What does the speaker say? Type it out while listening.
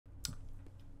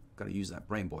Gotta use that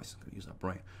brain, boys. Gotta use that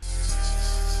brain.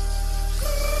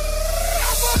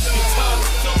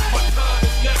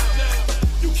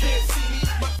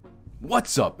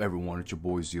 What's up, everyone? It's your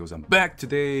boy Zeals. I'm back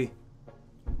today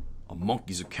on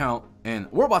Monkey's account, and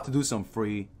we're about to do some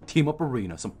free team up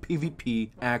arena, some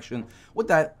PvP action with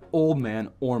that old man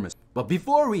Ormus. But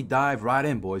before we dive right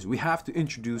in, boys, we have to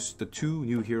introduce the two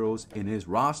new heroes in his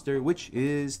roster, which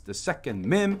is the second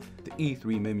meme, the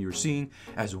E3 meme you're seeing,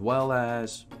 as well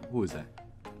as, who is that?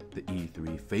 The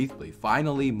E3 Faithblade.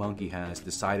 Finally, Monkey has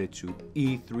decided to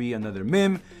E3 another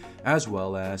meme, as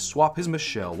well as swap his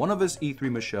Michelle, one of his E3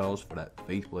 Michelles, for that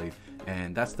Faithblade,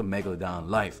 and that's the Megalodon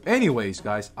Life. Anyways,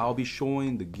 guys, I'll be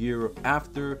showing the gear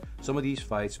after some of these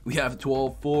fights. We have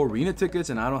 12 full arena tickets,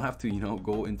 and I don't have to,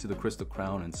 go into the Crystal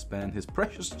Crown and spend his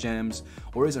precious gems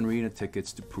or his arena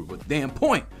tickets to prove a damn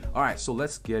point. All right, so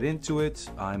let's get into it.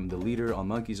 I'm the leader on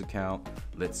Monkey's account.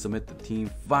 Let's submit the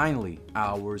team, finally,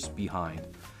 hours behind.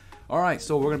 Alright,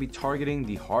 so we're going to be targeting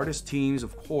the hardest teams,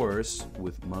 of course,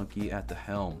 with Monkey at the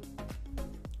helm.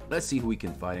 Let's see who we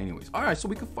can fight anyways. Alright, so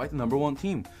we can fight the number one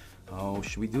team. Oh,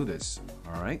 should we do this?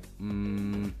 Alright.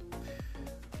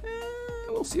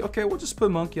 We'll see. Okay, we'll just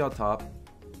put Monkey on top.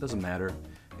 Doesn't matter.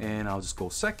 And I'll just go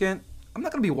second. I'm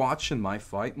not going to be watching my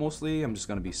fight mostly. I'm just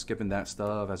going to be skipping that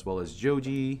stuff, as well as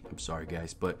Joji. I'm sorry,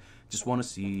 guys, but just want to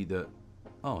see the...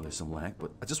 Oh, there's some lag,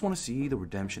 but I just want to see the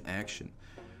redemption action.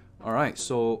 Alright,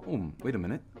 so, wait a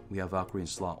minute. We have Valkyrie in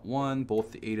slot 1,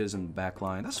 both the Aidas in the back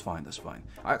line. That's fine, that's fine.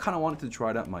 I kind of wanted to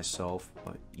try that myself,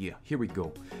 but yeah, here we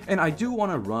go. And I do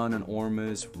want to run an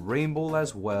Ormus Rainbow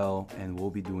as well, and we'll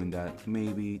be doing that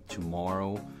maybe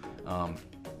tomorrow.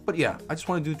 But yeah, I just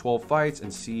want to do 12 fights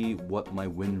and see what my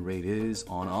win rate is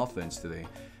on offense today.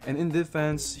 And in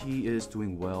defense, he is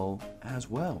doing well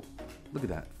as well. Look at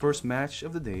that. First match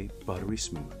of the day, buttery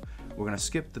smooth. We're gonna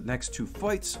skip the next two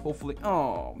fights, hopefully.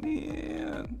 Oh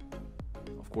man,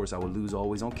 of course I would lose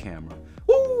always on camera.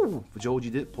 Woo! Joji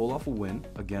did pull off a win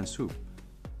against who?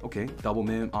 Okay, double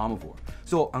mim Omnivore.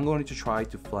 So I'm going to try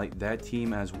to fight that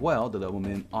team as well, the double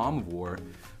mim Omnivore,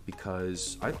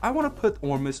 because I want to put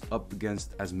Ormus up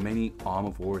against as many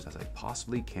Omnivores as I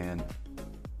possibly can.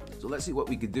 So let's see what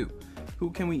we could do. Who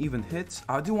can we even hit?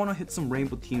 I do want to hit some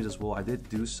rainbow teams as well. I did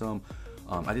do some.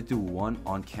 I did do one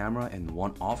on camera and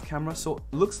one off camera, so it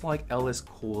looks like LS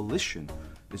Coalition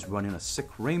is running a sick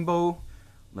rainbow.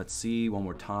 Let's see one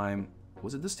more time.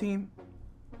 Was it this team?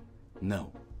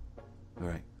 No.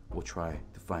 Alright, we'll try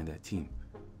to find that team.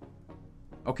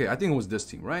 Okay, I think it was this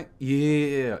team, right?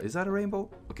 Yeah, is that a rainbow?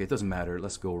 Okay, it doesn't matter.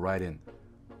 Let's go right in.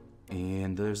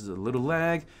 And there's a little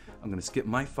lag. I'm gonna skip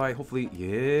my fight. Hopefully,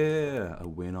 yeah, a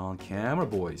win on camera,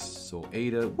 boys. So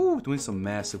Aida, woo, doing some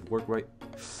massive work, right?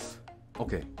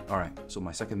 Okay, alright, so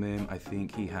my second meme, I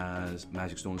think he has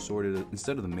Magic Stone sorted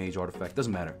instead of the Mage Artifact,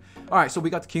 doesn't matter. Alright, so we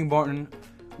got the King Barton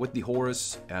with the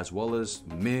Horus, as well as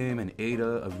Mim and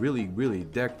Aida, a really, really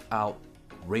decked out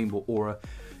Rainbow Aura.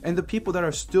 And the people that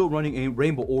are still running a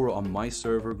Rainbow Aura on my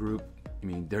server group, I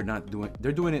mean, they're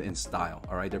doing it in style,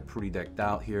 alright? They're pretty decked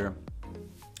out here.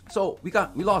 So we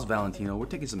lost Valentino. We're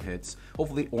taking some hits.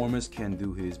 Hopefully Ormus can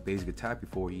do his basic attack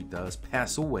before he does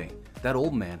pass away. That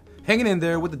old man hanging in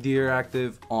there with the Deer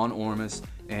active on Ormus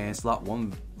and slot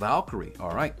 1 Valkyrie.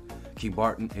 All right, King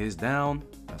Barton is down.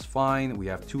 That's fine. We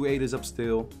have 2 Aidas up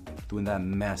still, doing that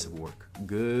massive work.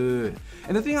 Good.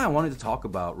 And the thing I wanted to talk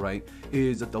about, right,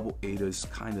 is the double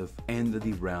Aidas kind of end of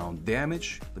the round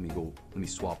damage. Let me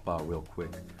swap out real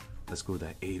quick. Let's go to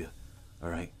that Aida. All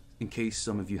right. In case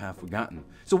some of you have forgotten.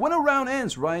 So when a round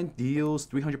ends, Ryan deals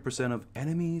 300% of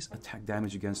enemies attack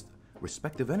damage against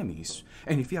respective enemies.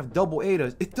 And if you have double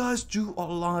Aidas, it does do a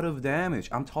lot of damage.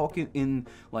 I'm talking in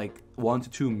like 1 to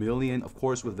 2 million, of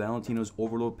course, with Valentino's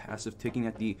overload passive ticking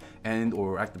at the end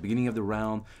or at the beginning of the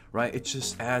round, right? It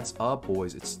just adds up,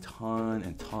 boys. It's tons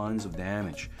and tons of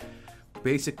damage.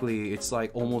 Basically, it's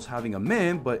like almost having a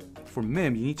mim, but for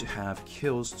mim, you need to have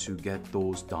kills to get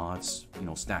those dots,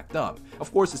 stacked up.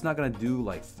 Of course, it's not gonna do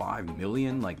like 5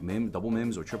 million like double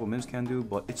mims or triple mims can do,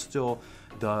 but it still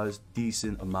does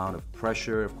decent amount of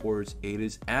pressure. Of course,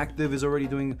 Aida's active is already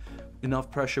doing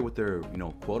enough pressure with their,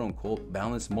 quote unquote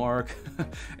balance mark,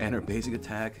 and her basic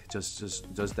attack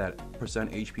just does that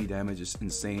percent HP damage is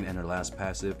insane. And her last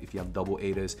passive, if you have double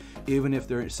Aidas, even if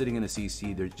they're sitting in a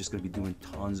CC, they're just gonna be doing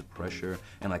tons of pressure.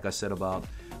 And like I said about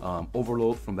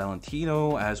overload from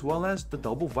Valentino, as well as the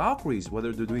double Valkyries,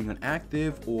 whether they're doing an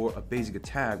active or a basic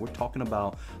attack, we're talking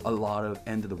about a lot of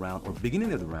end of the round or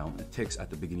beginning of the round. It ticks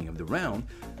at the beginning of the round,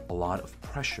 a lot of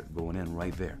pressure going in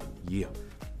right there. Yeah.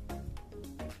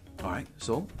 Alright,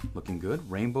 so looking good.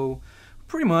 Rainbow,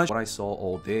 pretty much what I saw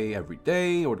all day, every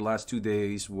day, or the last 2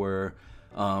 days, where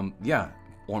Yeah,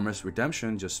 Ormus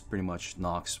Redemption just pretty much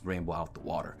knocks Rainbow out the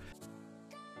water.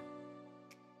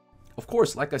 Of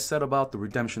course, like I said about the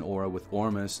Redemption Aura with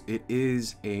Ormus, it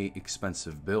is a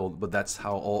expensive build, but that's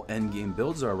how all endgame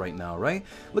builds are right now, right?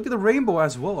 Look at the Rainbow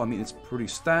as well. I mean, it's pretty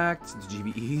stacked. The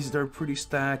GBEs, they're pretty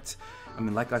stacked. I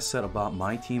mean, like I said about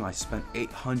my team, I spent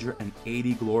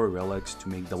 880 Glory Relics to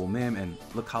make double Mim, and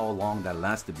look how long that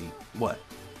lasted me. What?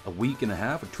 A week and a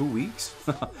half or 2 weeks?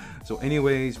 So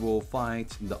anyways, we'll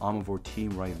fight the Omnivore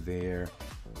team right there.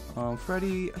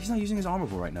 Freddy, he's not using his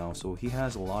Omnivore right now, so he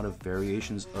has a lot of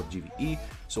variations of GVE.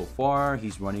 So far,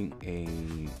 he's running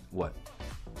a, what?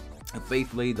 A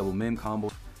Faith Blade double Mim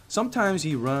combo. Sometimes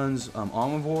he runs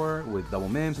Omnivore with double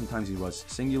Mim, sometimes he runs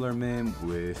singular Mim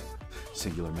with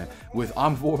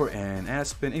Omnivore and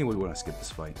Aspen. Anyway, we're gonna skip this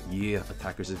fight. Yeah,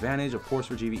 attacker's advantage, of course,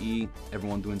 for GVE.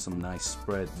 Everyone doing some nice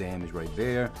spread damage right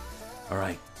there.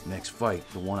 Alright, next fight,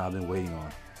 the one I've been waiting on.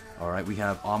 Alright, we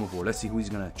have Omnivore. Let's see who he's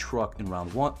gonna truck in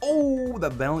round 1. Oh,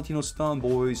 that Valentino stun,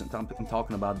 boys. I'm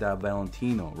talking about that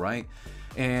Valentino, right?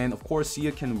 And of course,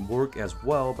 Sia can work as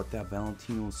well, but that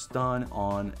Valentino stun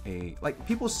on a... Like,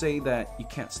 people say that you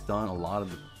can't stun a lot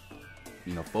of the,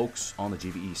 you know, folks on the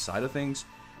GVE side of things.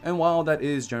 And while that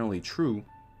is generally true,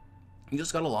 you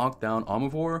just gotta lock down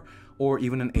Omnivore or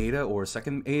even an Aida or a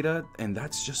second Aida, and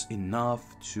that's just enough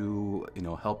to, you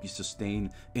know, help you sustain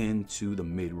into the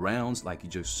mid rounds like you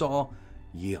just saw.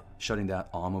 Yeah, shutting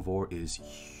that Omnivore is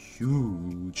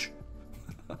huge.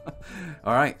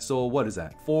 Alright, so what is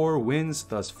that? 4 wins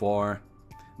thus far.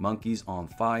 Monkey's on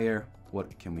fire.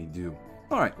 What can we do?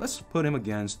 Alright, let's put him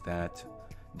against that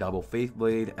double Faith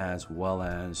Blade as well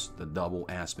as the double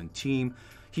Aspen team.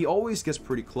 He always gets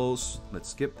pretty close. Let's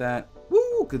skip that.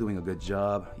 Woo! Doing a good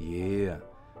job. Yeah.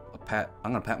 I'm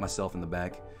gonna pat myself in the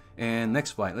back. And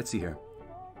next fight, let's see here.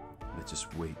 Let's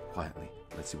just wait quietly.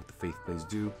 Let's see what the Faith Blades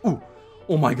do. Ooh!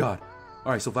 Oh my god!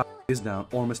 Alright, so Val is down.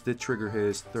 Ormus did trigger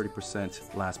his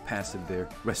 30% last passive there.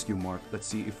 Rescue mark. Let's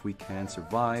see if we can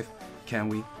survive. Can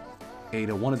we?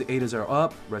 Aida. One of the Aidas are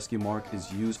up. Rescue mark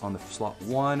is used on the slot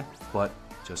 1, but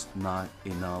just not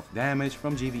enough damage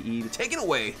from GVE to take it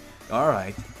away.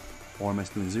 Alright, Ormus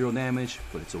doing 0 damage,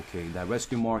 but it's okay. That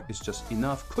rescue mark is just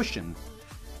enough cushion.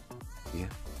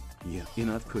 Yeah,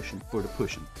 enough cushion for the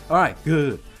pushing. Alright,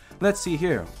 good. Let's see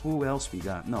here. Who else we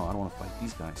got? No, I don't want to fight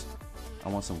these guys. I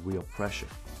want some real pressure.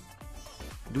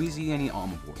 Do we see any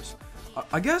Omnivores?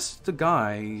 I guess the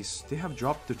guys, they have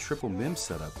dropped the triple Mim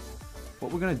setup.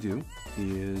 What we're gonna do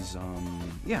is,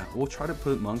 yeah, we'll try to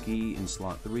put Monkey in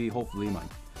slot 3. Hopefully my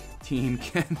team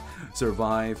can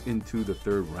survive into the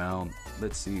 3rd round.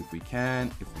 Let's see if we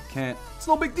can. If we can't, it's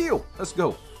no big deal. Let's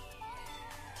go.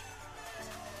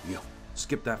 Yo,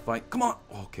 skip that fight. Come on.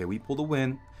 Okay, we pulled a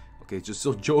win. Okay, just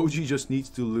so Joji just needs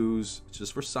to lose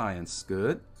just for science.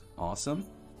 Good. Awesome.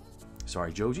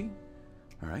 Sorry, Joji.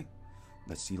 All right.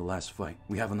 Let's see the last fight.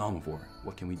 We have an Omnivore.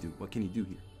 What can we do? What can he do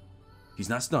here? He's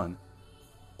not stunned.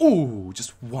 Oh,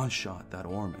 just one shot that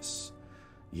Ormus.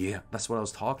 Yeah, that's what I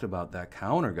was talking about, that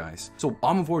counter, guys. So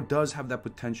Omnivore does have that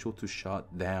potential to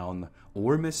shut down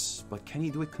Ormus, but can he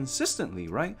do it consistently,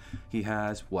 right? He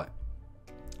has, what,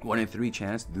 1 in 3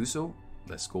 chance to do so.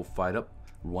 Let's go fight up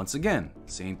once again.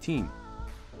 Same team.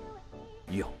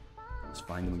 Yo, let's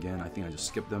find him again. I think I just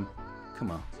skipped them.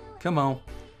 Come on. Come on.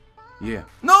 Yeah.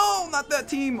 No, not that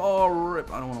team. Oh,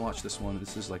 rip. I don't want to watch this one.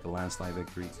 This is like a landslide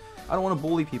victory. I don't want to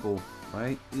bully people,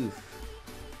 right? Oof.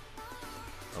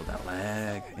 Oh, that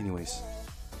lag. Anyways,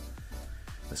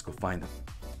 let's go find them.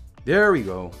 There we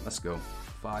go. Let's go.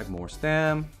 5 more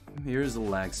stam. Here's the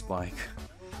lag spike.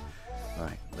 All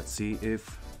right, let's see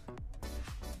if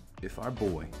our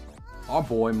boy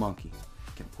Monkey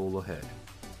can pull ahead.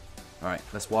 All right,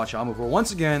 let's watch Omnivore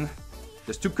once again.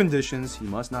 There's 2 conditions. He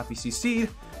must not be CC'd.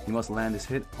 He must land his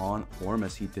hit on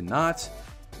Ormus. He did not.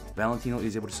 Valentino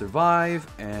is able to survive,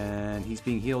 and he's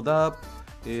being healed up.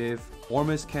 If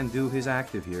Ormus can do his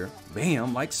active here,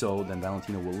 bam, like so, then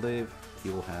Valentino will live. He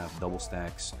will have double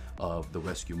stacks of the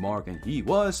rescue mark, and he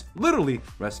was literally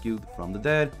rescued from the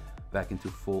dead, back into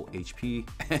full HP,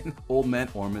 and old man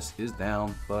Ormus is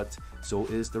down, but so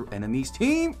is the enemy's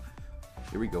team.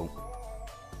 Here we go.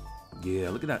 Yeah,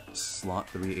 look at that slot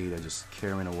 3 Aida just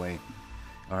carrying away.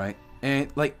 All right.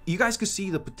 And like you guys could see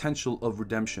the potential of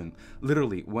Redemption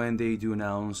literally when they do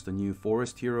announce the new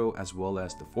Forest hero as well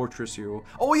as the Fortress hero.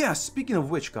 Oh yeah, speaking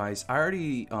of which, guys, I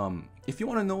already if you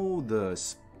want to know the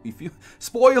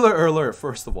spoiler alert,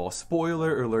 first of all,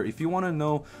 spoiler alert. If you want to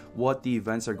know what the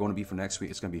events are going to be for next week,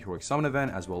 it's going to be Heroic Summon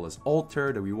event as well as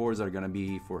Altar. The rewards are going to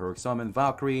be for Heroic Summon,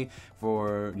 Valkyrie.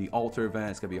 For the Altar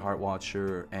event, it's going to be Heart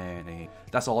Watcher, and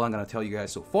that's all I'm going to tell you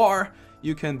guys so far.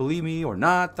 You can believe me or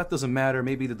not, that doesn't matter.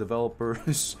 Maybe the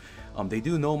developers, they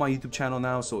do know my YouTube channel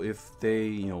now, so if they,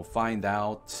 you know, find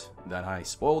out that I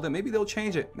spoiled it, maybe they'll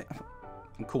change it.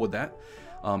 I'm cool with that.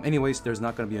 Anyways, there's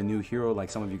not going to be a new hero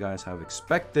like some of you guys have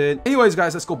expected. Anyways,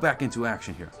 guys, let's go back into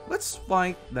action here. Let's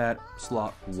fight that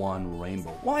slot 1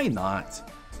 Rainbow. Why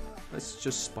not? Let's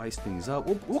just spice things up.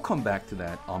 We'll come back to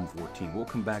that 14. We'll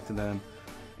come back to them.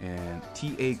 And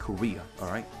TA Korea,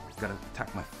 alright? Gotta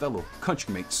attack my fellow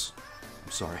countrymates.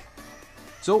 I'm sorry.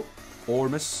 So,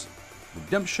 Ormus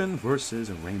Redemption versus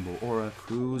a Rainbow Aura.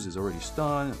 Cruz is already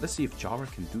stunned. Let's see if Jara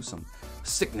can do some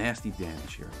sick, nasty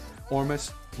damage here.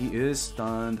 Ormus, he is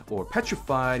stunned or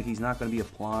petrified. He's not going to be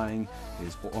applying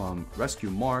his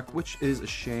rescue mark, which is a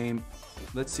shame.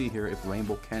 Let's see here if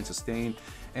Rainbow can sustain.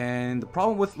 And the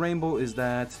problem with Rainbow is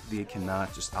that they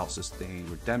cannot just out-sustain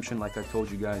Redemption, like I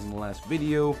told you guys in the last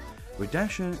video.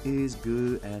 Redemption is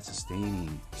good at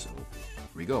sustaining. So, here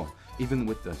we go. Even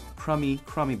with the crummy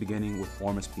beginning with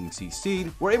Ormus being CC'd,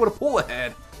 we're able to pull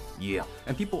ahead. Yeah.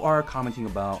 And people are commenting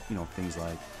about, you know, things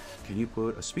like, can you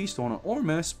put a Speed Stone on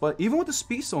Ormus? But even with the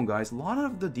Speed Stone, guys, a lot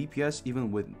of the DPS,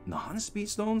 even with non-Speed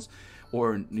Stones,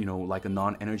 or, you know, like a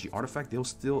non-energy artifact, they'll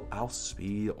still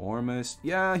outspeed Ormus.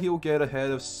 Yeah, he'll get ahead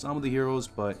of some of the heroes,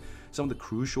 but some of the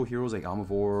crucial heroes like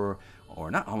Omnivore, or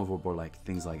not Omnivore, but like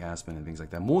things like Aspen and things like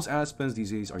that. Most Aspens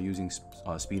these days are using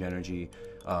speed energy,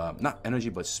 not energy,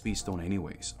 but Speed Stone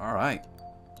anyways. All right.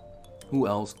 Who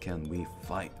else can we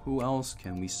fight? Who else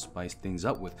can we spice things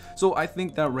up with? So I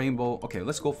think that Rainbow, okay,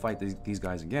 let's go fight these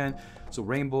guys again. So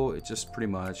Rainbow, it's just pretty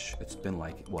much, it's been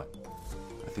like, what?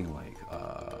 I think like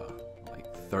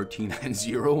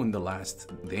 13-0 in the last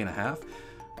day and a half.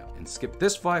 And skip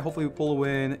this fight, hopefully we pull a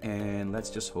win, and let's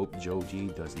just hope Joji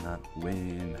does not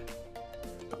win.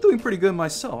 I'm doing pretty good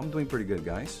myself. I'm doing pretty good,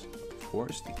 guys. Of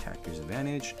course, the attacker's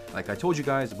advantage. Like I told you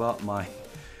guys about my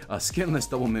skinless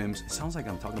double Mims. It sounds like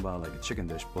I'm talking about like a chicken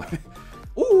dish, but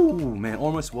ooh, man,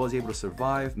 Ormus was able to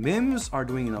survive. Mims are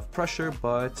doing enough pressure,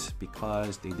 but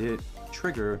because they did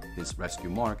trigger his rescue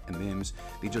mark and Mims,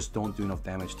 they just don't do enough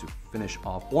damage to finish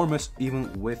off Ormus,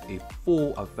 even with a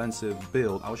full offensive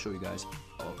build. I'll show you guys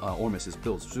Ormus's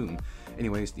build soon.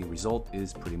 Anyways, the result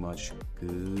is pretty much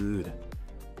good.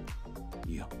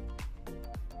 Yeah.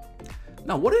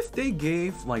 Now, what if they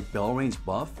gave like bell range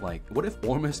buff? Like, what if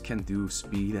Ormus can do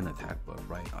speed and attack buff,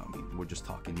 right? I mean, we're just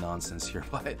talking nonsense here,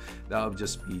 but that would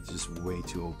just be way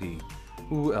too OP.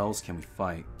 Who else can we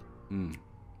fight? You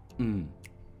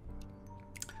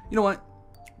know what?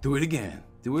 Do it again.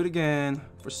 Do it again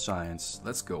for science.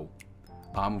 Let's go.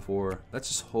 Let's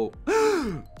just hope.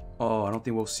 Oh, I don't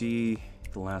think we'll see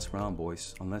the last round,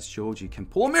 boys, unless Joji can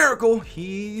pull a miracle.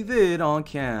 He did on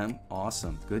cam.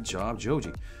 Awesome. Good job,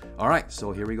 Joji. All right,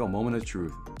 so here we go. Moment of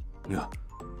truth. Yeah.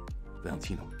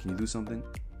 Valentino, can you do something?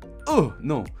 Oh,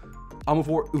 no.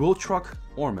 Omnivore will truck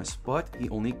Ormus, but he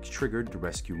only triggered the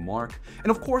rescue mark. And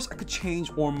of course, I could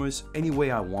change Ormus any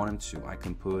way I want him to. I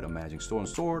can put a Magic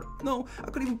Sword. No,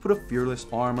 I could even put a Fearless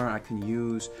Armor. I can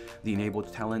use the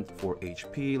enabled talent for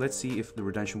HP. Let's see if the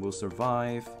Redemption will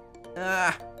survive.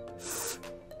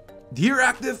 Deer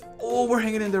active. Oh, we're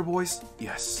hanging in there, boys.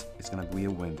 Yes, it's gonna be a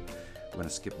win. We're gonna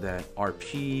skip that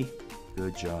RP.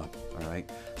 Good job. All right,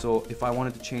 so if I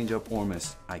wanted to change up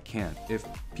Ormus, I can. If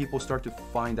people start to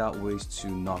find out ways to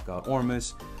knock out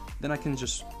Ormus, then I can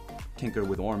just tinker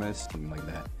with Ormus, something like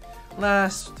that.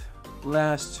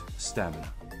 Last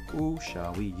stamina. Who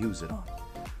shall we use it on?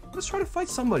 Let's try to fight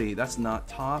somebody that's not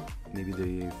top. Maybe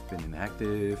they've been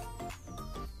inactive,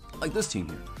 like this team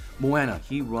here. Moana,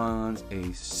 he runs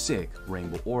a sick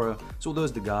Rainbow Aura, so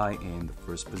does the guy in the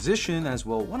first position as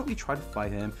well. Why don't we try to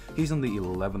fight him? He's on the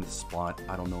 11th spot.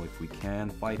 I don't know if we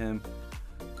can fight him.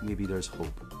 Maybe there's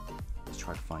hope. Let's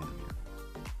try to find him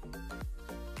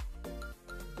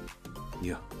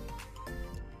here. Yeah.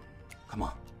 Come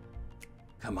on.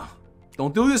 Come on.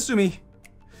 Don't do this to me.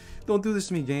 Don't do this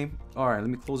to me, game. Alright, let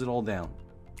me close it all down.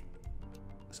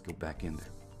 Let's go back in there.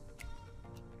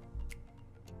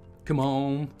 Come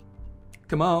on.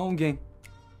 Come on, game.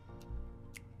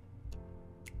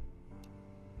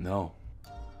 No.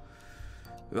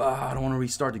 I don't want to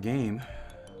restart the game.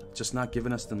 Just not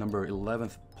giving us the number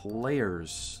 11th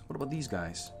players. What about these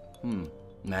guys?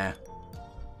 Nah.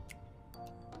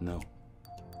 No.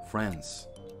 Friends.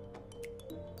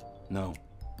 No.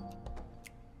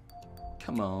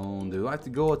 Come on, dude. I have to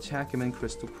go attack him in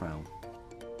Crystal Crown.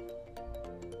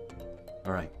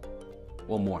 Alright.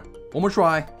 One more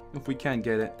try. If we can't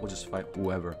get it, we'll just fight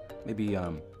whoever. Maybe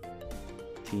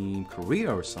Team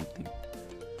Korea or something.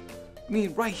 I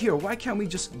mean, right here, why can't we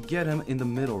just get him in the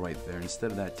middle right there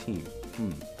instead of that team?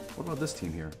 What about this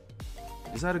team here?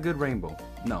 Is that a good rainbow?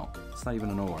 No, it's not even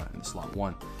an aura in slot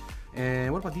 1.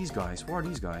 And what about these guys? Who are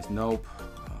these guys? Nope.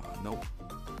 Nope.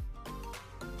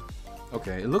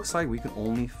 Okay, it looks like we can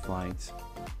only fight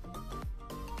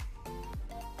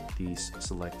these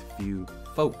select few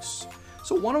folks.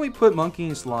 So why don't we put Monkey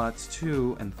in slots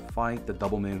 2 and fight the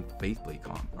double min Faithblade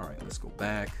comp? Alright, let's go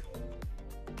back.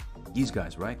 These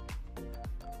guys, right?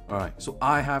 Alright, so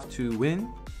I have to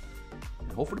win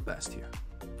and hope for the best here.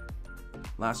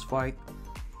 Last fight.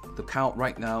 The count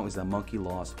right now is that Monkey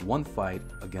lost 1 fight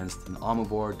against an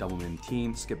Omnivore double min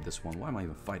team. Skip this one. Why am I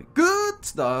even fighting? Good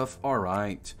stuff.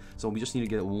 Alright. So we just need to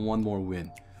get 1 more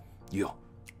win. Yo.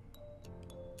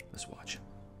 Let's watch.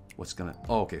 What's gonna...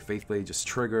 Oh, okay. Faithblade just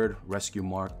triggered. Rescue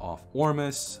mark off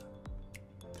Ormus.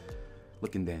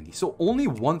 Looking dandy. So only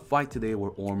 1 fight today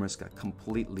where Ormus got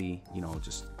completely, you know,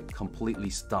 just completely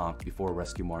stomped before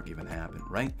rescue mark even happened,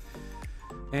 right?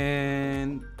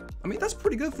 And I mean, that's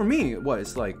pretty good for me. What,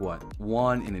 it's like, what,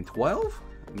 1 in 12?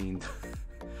 I mean,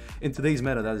 in today's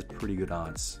meta, that is pretty good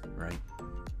odds, right?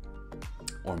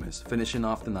 Ormus finishing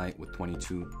off the night with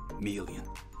 22 million.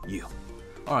 Yeah.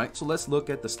 All right, so let's look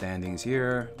at the standings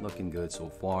here. Looking good so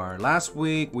far. Last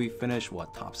week, we finished,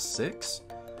 what, top 6?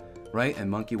 Right? And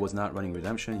Monkey was not running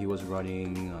Redemption. He was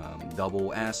running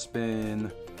double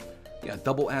Aspen. Yeah,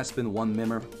 double Aspen, 1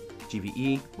 Mimmer.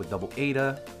 GVE with double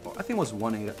Aida. Or I think it was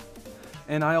 1 Aida.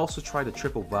 And I also tried a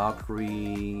triple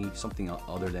Valkyrie, something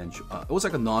other than... it was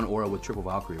like a non-aura with triple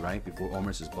Valkyrie, right? Before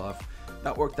Ormus' buff.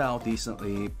 That worked out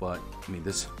decently, but I mean,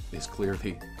 this is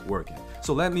clearly working.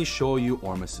 So let me show you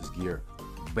Ormus' gear.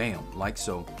 Bam, like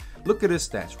so. Look at his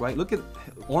stats, right? Look at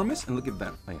Ormus and look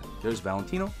at there's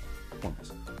Valentino,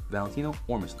 Ormus. Valentino,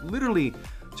 Ormus. Literally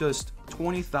just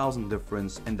 20,000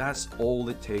 difference, and that's all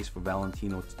it takes for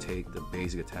Valentino to take the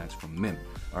basic attacks from Mim.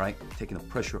 All right, taking the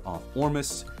pressure off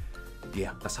Ormus.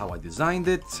 Yeah, that's how I designed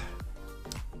it.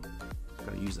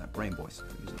 Gotta use that brain, boys.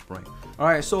 Gotta use that brain. All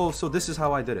right, so this is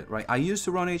how I did it, right? I used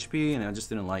to run HP, and I just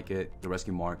didn't like it. The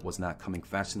rescue mark was not coming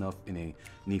fast enough in a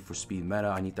Need for Speed meta.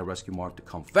 I need the rescue mark to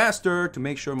come faster to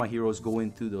make sure my heroes go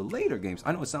into the later games.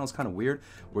 I know it sounds kind of weird,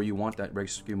 where you want that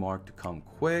rescue mark to come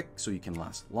quick so you can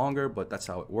last longer, but that's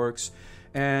how it works.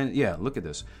 And yeah, look at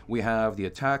this. We have the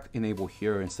attack enabled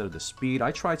here instead of the speed.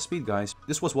 I tried speed, guys.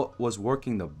 This was what was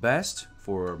working the best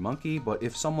for Monkey, but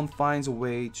if someone finds a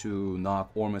way to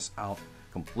knock Ormus out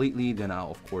completely, then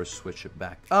I'll of course switch it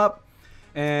back up.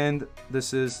 And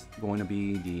this is going to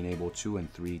be the enable 2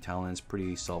 and 3 talents,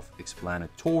 pretty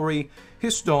self-explanatory.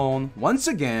 His stone, once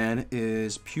again,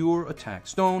 is pure attack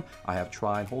stone. I have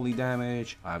tried holy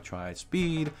damage, I have tried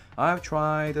speed, I have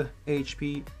tried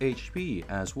HP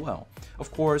as well.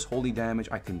 Of course, holy damage,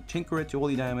 I can tinker it to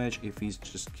holy damage if he's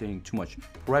just getting too much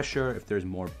pressure. If there's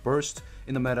more burst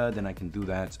in the meta, then I can do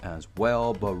that as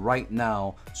well. But right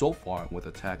now, so far with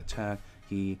attack,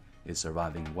 he is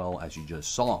surviving well, as you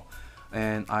just saw.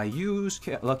 And I used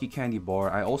Lucky Candy Bar.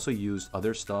 I also used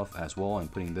other stuff as well. I'm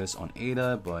putting this on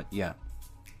Aida, but yeah.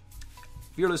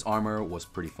 Fearless Armor was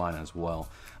pretty fine as well.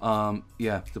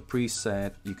 Yeah, the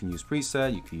preset, you can use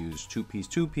preset, you can use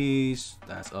 2-piece,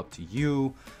 that's up to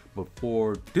you. But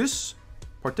for this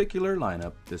particular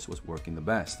lineup, this was working the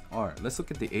best. All right, let's look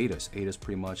at the Aidas. Aida's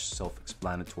pretty much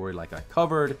self-explanatory like I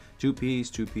covered.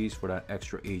 2-piece for that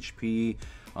extra HP.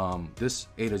 This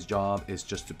Aida's job is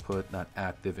just to put that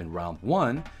active in round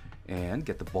 1 and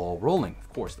get the ball rolling.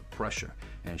 Of course, the pressure,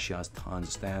 and she has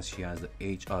tons of stats. She has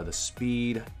the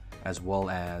speed, as well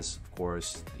as, of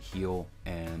course, the heal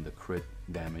and the crit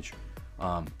damage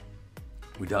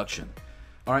reduction.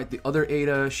 All right, the other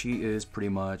Aida, she is pretty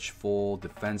much full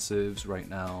defensives right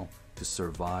now to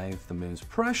survive the Mim's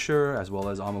pressure, as well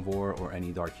as Omnivore or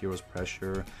any Dark Hero's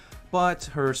pressure. But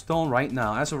her stone right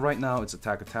now, as of right now, it's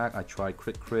attack. I tried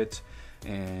crit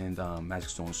and Magic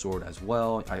Stone Sword as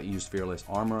well. I used Fearless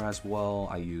Armor as well.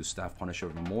 I used Staff Punisher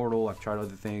of Immortal. I've tried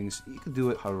other things. You can do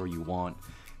it however you want.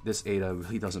 This Aida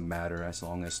really doesn't matter as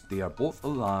long as they are both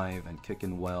alive and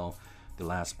kicking well. The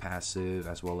last passive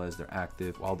as well as their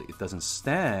active, while it doesn't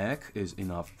stack, is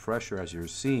enough pressure as you're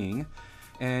seeing.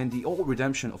 And the old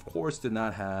Redemption, of course, did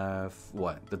not have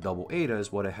the double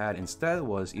Aidas. What it had instead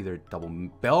was either double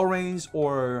Belrains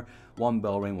or 1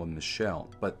 Belrain, 1 Michelle.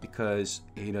 But because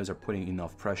Aidas are putting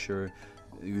enough pressure,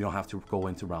 you don't have to go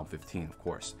into round 15, of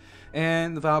course.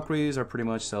 And the Valkyries are pretty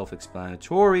much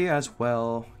self-explanatory as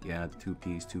well. Yeah, the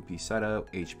 2-piece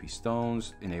setup, HP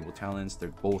stones, enable talents. They're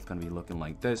both going to be looking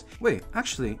like this. Wait,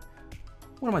 actually,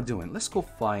 What am I doing? Let's go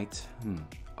fight.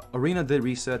 Arena did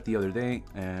reset the other day,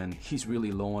 and he's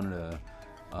really low on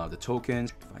the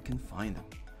tokens. If I can find him.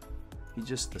 He's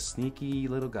just a sneaky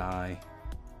little guy.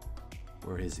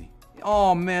 Where is he?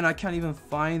 Oh man, I can't even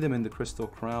find him in the Crystal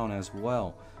Crown as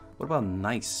well. What about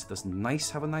Nice? Does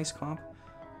Nice have a nice comp?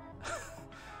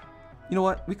 You know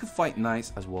what? We could fight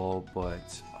Nice as well,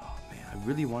 but oh man, I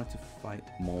really wanted to fight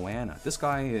Moana. This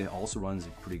guy also runs a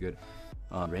pretty good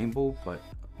Rainbow, but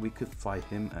we could fight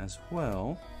him as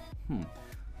well.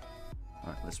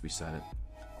 Alright, let's reset it.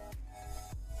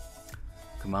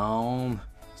 Come on.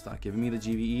 Stop giving me the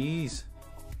GVEs.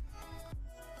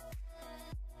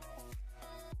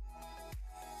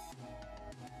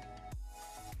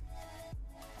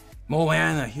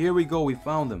 Moana, here we go. We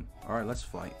found him. Alright, let's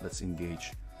fight. Let's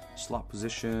engage. Slot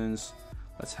positions.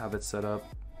 Let's have it set up.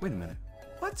 Wait a minute.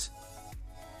 What?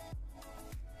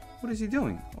 What is he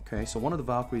doing? Okay, so one of the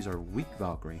Valkyries are weak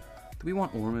Valkyrie. Do we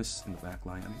want Ormus in the back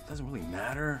line? I mean, it doesn't really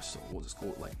matter. So we'll just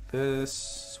go like this.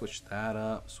 Switch that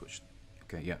up. Switch.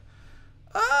 Okay, yeah.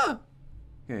 Ah!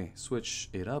 Okay, switch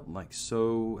it up like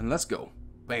so. And let's go.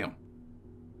 Bam.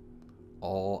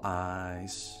 All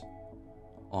eyes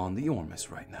on the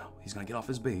Ormus right now. He's gonna get off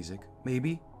his basic.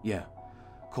 Maybe? Yeah.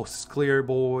 Coast is clear,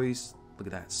 boys. Look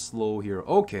at that slow here.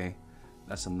 Okay.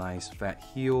 That's a nice fat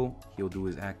heal. He'll do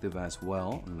his active as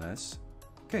well. Unless...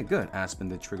 Okay, good. Aspen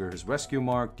did trigger his rescue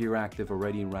mark. Deer active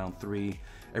already in round 3.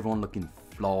 Everyone looking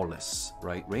flawless,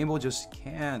 right? Rainbow just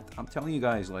can't. I'm telling you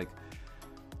guys, like...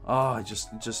 Oh,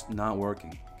 just not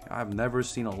working. I've never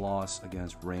seen a loss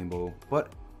against Rainbow.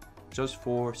 But just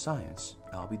for science,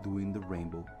 I'll be doing the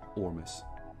Rainbow Ormus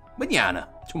Mañana,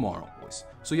 tomorrow, boys.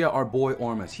 So yeah, our boy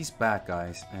Ormus, he's back,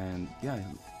 guys. And yeah,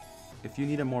 if you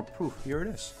needed more proof, here it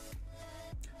is.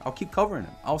 I'll keep covering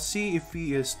him. I'll see if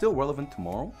he is still relevant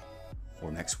tomorrow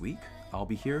or next week. I'll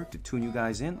be here to tune you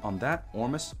guys in on that.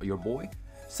 Ormus, your boy,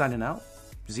 signing out.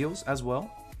 Zeals as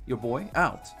well, your boy,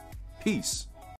 out. Peace.